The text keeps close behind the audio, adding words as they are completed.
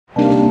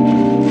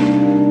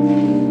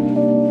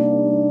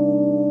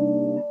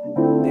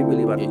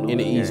In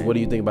the East, what do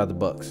you think about the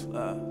Bucks?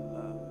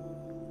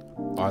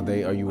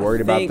 Are you worried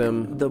about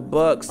them? The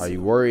Bucks. Are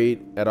you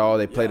worried at all?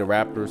 They play the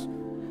Raptors.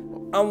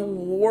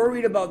 I'm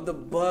worried about the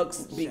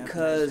Bucks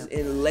because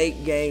in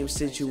late game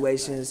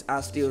situations,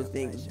 I still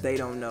think they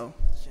don't know.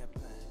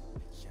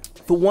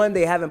 For one,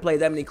 they haven't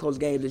played that many close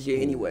games this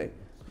year anyway.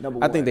 Number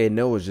one. I think they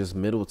know it's just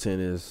Middleton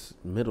is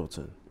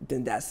Middleton.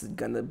 Then that's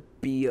gonna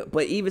be.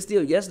 But even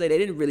still, yesterday they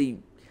didn't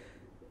really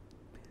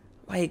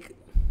like.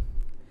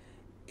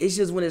 It's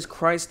just when it's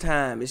crunch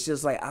time. It's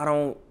just like I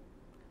don't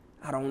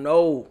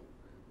know.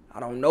 I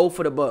don't know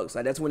for the Bucks.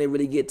 Like that's when they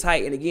really get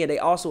tight. And again, they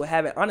also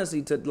haven't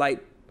honestly to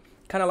like.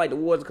 Kind of like the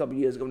Warriors a couple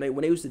years ago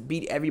when they used to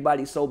beat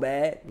everybody so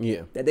bad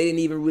that they didn't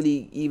even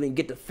really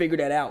get to figure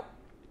that out.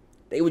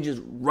 They were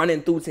just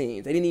running through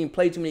teams. They didn't even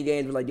play too many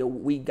games. Like, yo,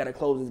 we got to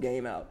close this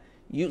game out.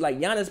 You like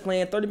Giannis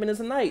playing 30 minutes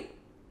a night.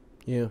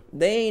 Yeah.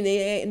 They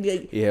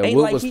ain't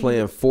Wilt like was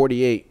playing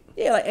 48.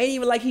 Yeah, like ain't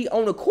even like he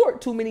on the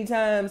court too many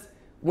times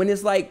when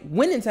it's like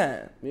winning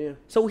time. Yeah.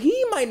 So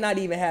he might not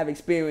even have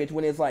experience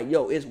when it's like,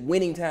 yo, it's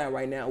winning time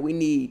right now. We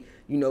need,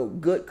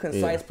 good,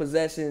 concise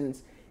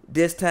possessions.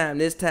 This time.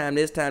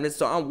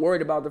 So I'm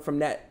worried about it from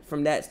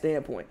that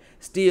standpoint.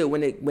 Still,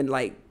 when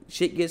like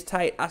shit gets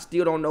tight, I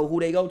still don't know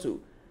who they go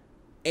to,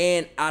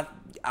 and I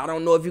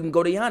don't know if you can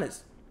go to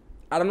Giannis.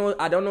 I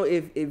don't know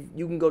if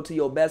you can go to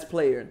your best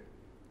player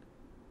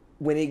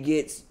when it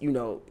gets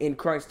in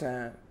crunch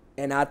time,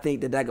 and I think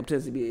that could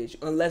potentially be an issue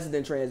unless it's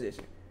in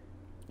transition.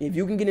 If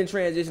you can get in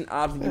transition,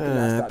 obviously you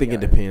cannot stop I think Giannis.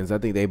 It depends. I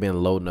think they've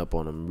been loading up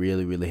on them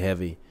really, really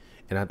heavy.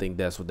 And I think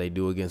that's what they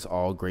do against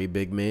all great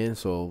big men.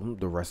 So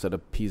the rest of the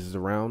pieces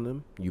around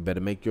them, you better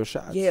make your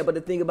shots. Yeah, but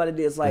the thing about it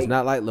is like it's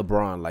not like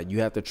LeBron. Like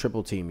you have to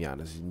triple team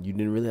Giannis. You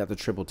didn't really have to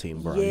triple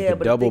team Bron. Yeah, you could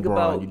but double the thing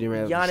Bron. about You didn't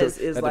have Giannis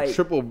is like to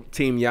triple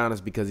team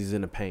Giannis because he's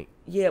in the paint.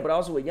 Yeah, but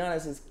also with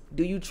Giannis is,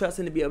 do you trust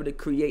him to be able to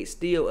create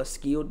still a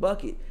skilled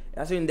bucket?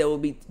 I think there will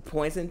be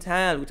points in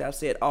time, which I've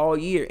said all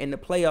year in the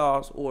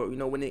playoffs, or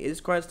when it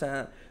is crunch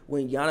time,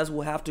 when Giannis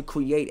will have to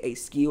create a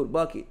skilled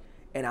bucket,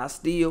 and I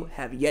still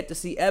have yet to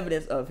see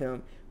evidence of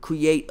him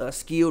create a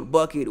skilled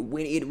bucket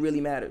when it really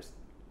matters.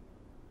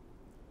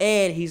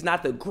 And he's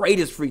not the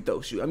greatest free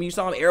throw shooter. I mean, you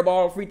saw him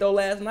airball a free throw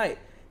last night.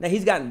 Now,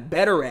 he's gotten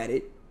better at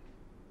it,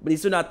 but he's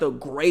still not the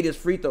greatest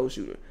free throw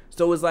shooter.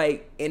 So it's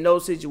like, in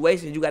those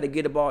situations, you got to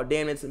get the ball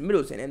damn into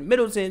Middleton. And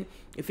Middleton,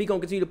 if he going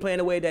to continue to play in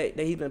the way that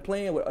he's been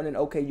playing, then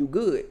okay, you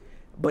good.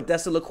 But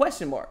that's still a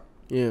question mark.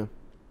 Yeah.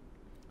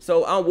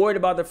 So I'm worried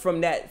about it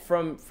from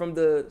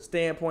the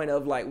standpoint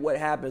of, like, what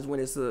happens when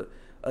it's a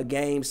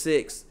game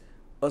 6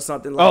 or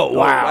something like that. Oh,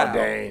 wow,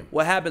 Dame.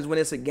 What happens when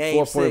it's a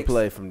game 6? 4-point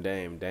play from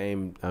Dame. I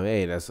mean,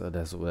 hey, that's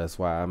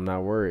why I'm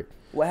not worried.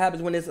 What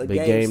happens when it's a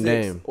Big game 6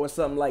 Dame. or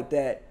something like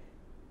that?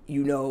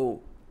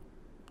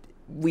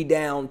 We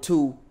down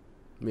 2.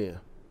 Yeah.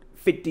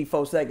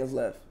 54 seconds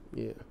left.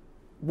 Yeah.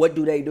 What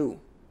do they do?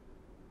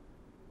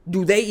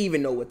 Do they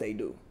even know what they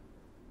do?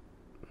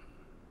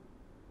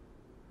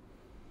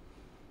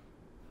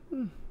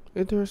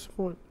 Interesting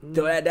point.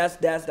 So that's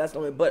the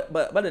only. But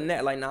other than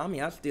that, like, nah, I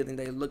mean, I still think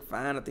they look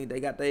fine. I think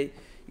they got they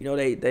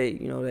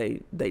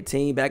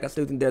team back. I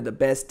still think they're the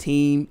best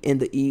team in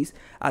the East.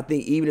 I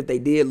think even if they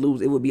did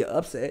lose, it would be an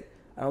upset.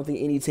 I don't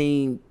think any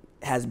team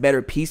has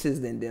better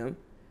pieces than them.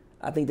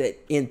 I think that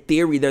in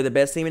theory they're the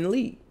best team in the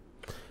league.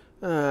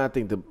 I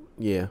think I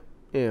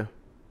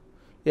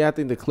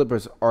think the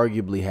Clippers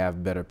arguably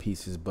have better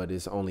pieces, but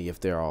it's only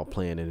if they're all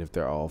playing and if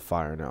they're all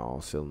firing on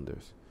all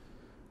cylinders.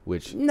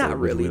 Which not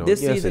really. This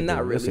season,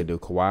 not really. Yes, they do.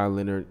 Kawhi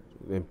Leonard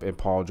and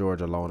Paul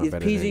George alone are better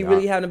than PG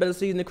really having a better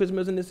season than Chris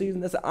Middleton this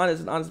season? That's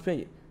an honest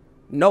opinion.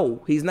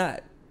 No, he's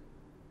not.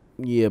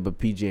 Yeah, but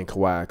PG and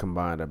Kawhi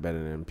combined are better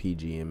than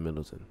PG and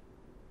Middleton.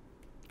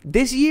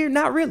 This year,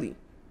 not really.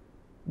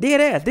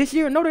 Dead ass. This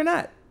year, no, they're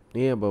not.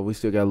 Yeah, but we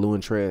still got Lou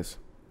and Trez.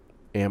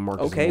 And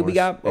Marcus Morris,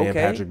 and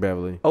Patrick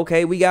Beverly.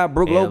 Okay, we got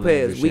Brook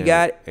Lopez. We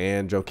got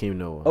and Joakim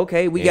Noah.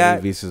 Okay, we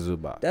got Visa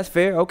Zubac. That's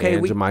fair. Okay,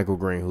 and JaMychal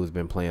Green, who's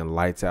been playing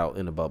lights out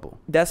in the bubble.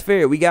 That's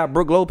fair. We got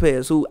Brook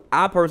Lopez, who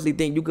I personally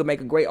think you could make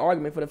a great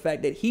argument for the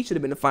fact that he should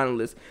have been the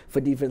finalist for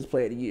Defensive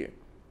Player of the Year.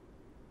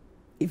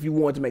 If you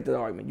wanted to make that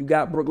argument, you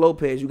got Brook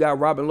Lopez, you got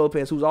Robin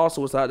Lopez, who's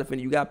also a solid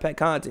defender. You got Pat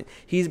Connaughton.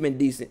 He's been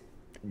decent.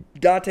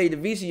 Dante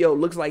DiVincenzo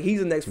looks like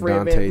he's the next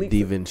Fred VanVleet.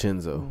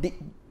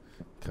 DiVincenzo.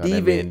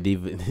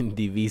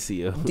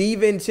 DiVincenzo,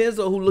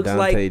 who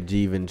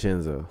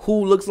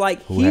looks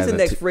like he's the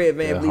next Fred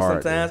VanVleet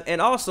sometimes. And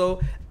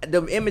also,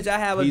 the image I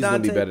have of he's Dante,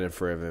 gonna be better than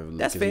Fred VanVleet.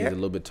 That's fair. He's a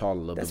little bit taller,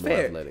 a little bit more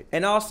athletic.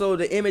 And also,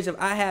 the image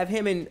I have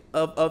him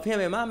of him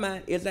in my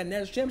mind is that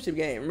Nets championship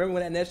game. Remember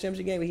when that Nets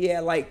championship game he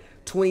had like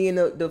 20 in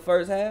the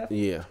first half?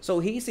 Yeah. So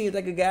he seems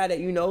like a guy that,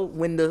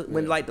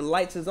 when like the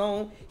lights is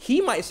on,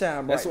 he might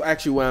shine bright. That's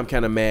actually why I'm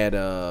kind of mad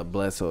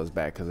Bledsoe is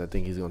back, because I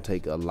think he's going to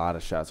take a lot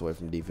of shots away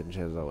from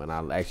DiVincenzo, and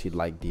I actually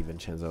like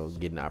DiVincenzo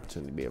getting the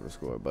opportunity to be able to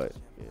score, but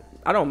yeah.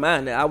 I don't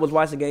mind that. I was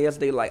watching the game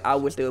yesterday, I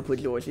wish they would put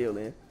George Hill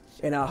in.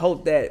 And I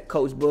hope that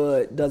Coach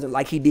Bud doesn't,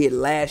 like he did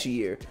last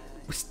year,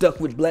 stuck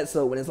with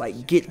Bledsoe when it's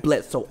like, get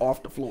Bledsoe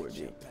off the floor,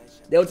 G.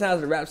 There were times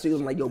in the rap series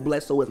I'm like, yo,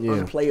 Bledsoe is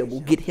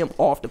unplayable. Get him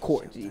off the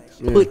court, G.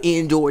 Put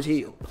in George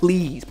Hill.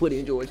 Please put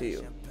in George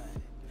Hill.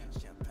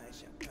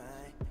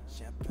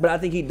 But I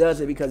think he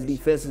does it because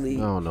defensively.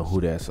 I don't know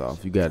who that's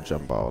off. You got to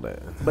jump all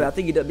that. But I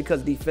think he does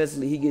because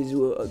defensively he gives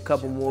you a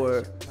couple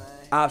more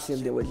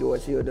options than what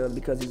George Hill does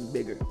because he's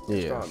bigger,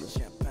 stronger.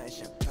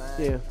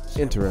 Yeah,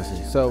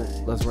 interesting. So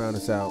let's round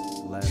this out.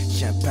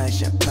 Champagne,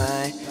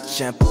 champagne,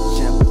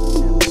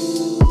 champagne,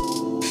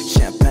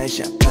 champagne,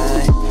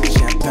 champagne,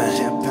 champagne,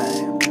 champagne.